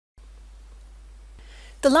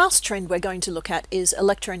The last trend we're going to look at is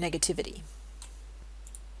electronegativity.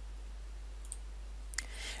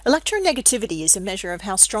 Electronegativity is a measure of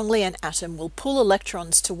how strongly an atom will pull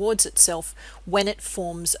electrons towards itself when it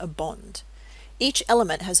forms a bond. Each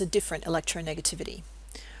element has a different electronegativity.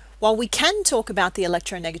 While we can talk about the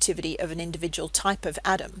electronegativity of an individual type of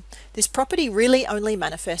atom, this property really only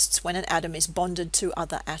manifests when an atom is bonded to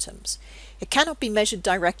other atoms. It cannot be measured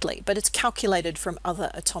directly, but it's calculated from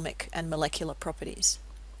other atomic and molecular properties.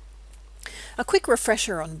 A quick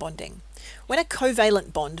refresher on bonding. When a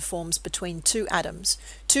covalent bond forms between two atoms,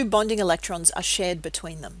 two bonding electrons are shared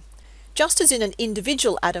between them. Just as in an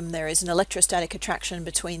individual atom there is an electrostatic attraction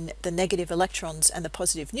between the negative electrons and the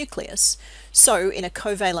positive nucleus, so in a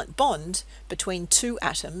covalent bond between two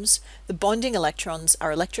atoms, the bonding electrons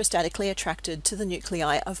are electrostatically attracted to the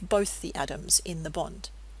nuclei of both the atoms in the bond.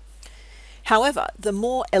 However, the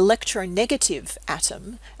more electronegative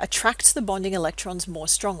atom attracts the bonding electrons more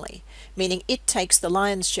strongly, meaning it takes the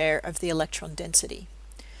lion's share of the electron density.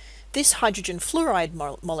 This hydrogen fluoride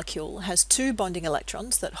molecule has two bonding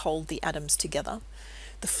electrons that hold the atoms together.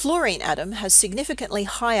 The fluorine atom has significantly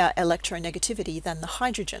higher electronegativity than the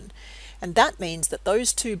hydrogen, and that means that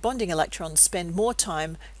those two bonding electrons spend more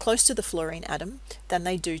time close to the fluorine atom than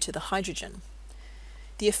they do to the hydrogen.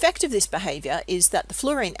 The effect of this behavior is that the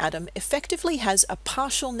fluorine atom effectively has a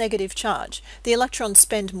partial negative charge. The electrons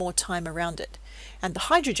spend more time around it, and the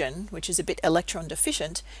hydrogen, which is a bit electron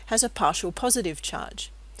deficient, has a partial positive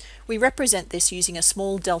charge. We represent this using a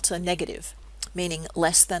small delta negative, meaning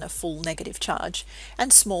less than a full negative charge,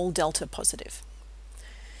 and small delta positive.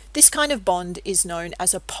 This kind of bond is known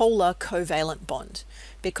as a polar covalent bond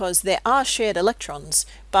because there are shared electrons,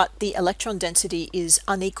 but the electron density is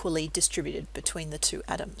unequally distributed between the two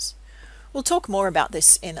atoms. We'll talk more about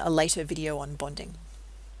this in a later video on bonding.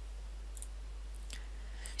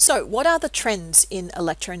 So, what are the trends in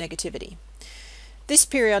electronegativity? This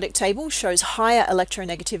periodic table shows higher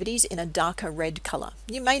electronegativities in a darker red color.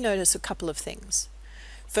 You may notice a couple of things.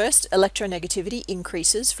 First, electronegativity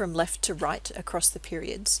increases from left to right across the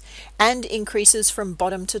periods and increases from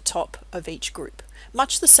bottom to top of each group,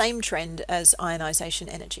 much the same trend as ionization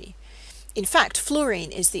energy. In fact,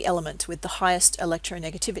 fluorine is the element with the highest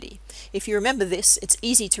electronegativity. If you remember this, it's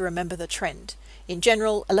easy to remember the trend. In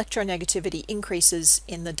general, electronegativity increases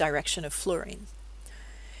in the direction of fluorine.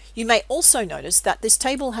 You may also notice that this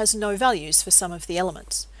table has no values for some of the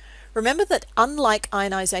elements. Remember that unlike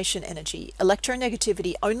ionization energy,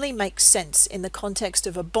 electronegativity only makes sense in the context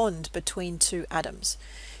of a bond between two atoms.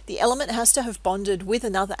 The element has to have bonded with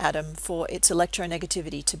another atom for its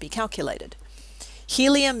electronegativity to be calculated.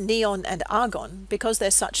 Helium, neon, and argon, because they're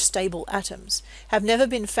such stable atoms, have never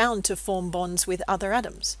been found to form bonds with other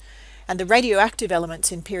atoms, and the radioactive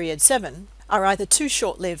elements in period 7 are either too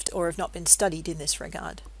short-lived or have not been studied in this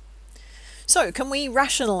regard. So, can we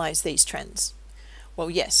rationalize these trends? Well,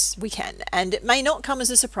 yes, we can, and it may not come as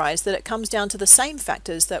a surprise that it comes down to the same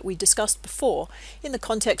factors that we discussed before in the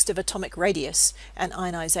context of atomic radius and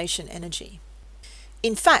ionization energy.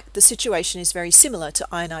 In fact, the situation is very similar to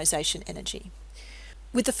ionization energy.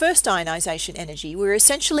 With the first ionization energy, we're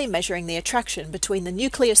essentially measuring the attraction between the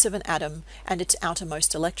nucleus of an atom and its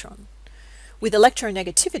outermost electron. With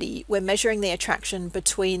electronegativity, we're measuring the attraction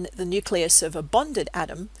between the nucleus of a bonded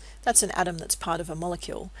atom, that's an atom that's part of a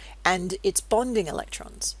molecule, and its bonding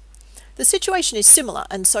electrons. The situation is similar,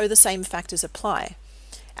 and so the same factors apply.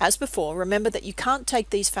 As before, remember that you can't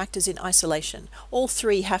take these factors in isolation. All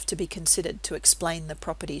three have to be considered to explain the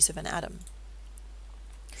properties of an atom.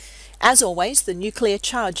 As always, the nuclear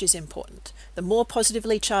charge is important. The more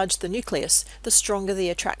positively charged the nucleus, the stronger the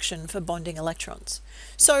attraction for bonding electrons.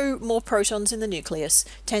 So, more protons in the nucleus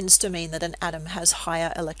tends to mean that an atom has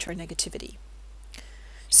higher electronegativity.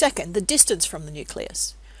 Second, the distance from the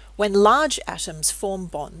nucleus. When large atoms form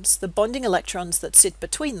bonds, the bonding electrons that sit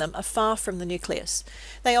between them are far from the nucleus.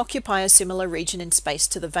 They occupy a similar region in space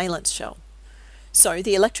to the valence shell. So,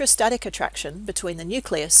 the electrostatic attraction between the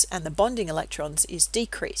nucleus and the bonding electrons is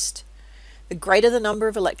decreased. The greater the number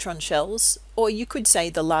of electron shells, or you could say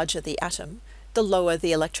the larger the atom, the lower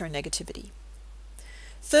the electronegativity.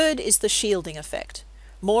 Third is the shielding effect.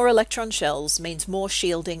 More electron shells means more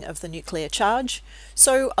shielding of the nuclear charge,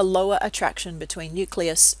 so a lower attraction between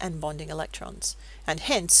nucleus and bonding electrons, and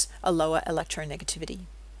hence a lower electronegativity.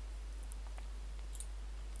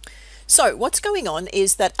 So what's going on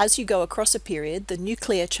is that as you go across a period, the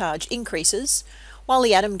nuclear charge increases while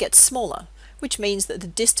the atom gets smaller, which means that the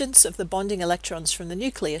distance of the bonding electrons from the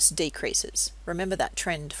nucleus decreases. Remember that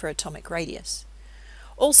trend for atomic radius.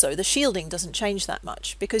 Also, the shielding doesn't change that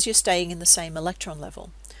much because you're staying in the same electron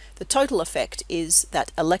level. The total effect is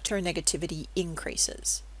that electronegativity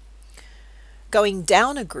increases. Going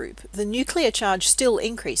down a group, the nuclear charge still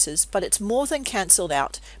increases, but it's more than cancelled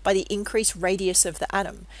out by the increased radius of the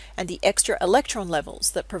atom and the extra electron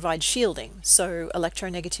levels that provide shielding, so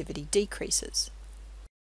electronegativity decreases.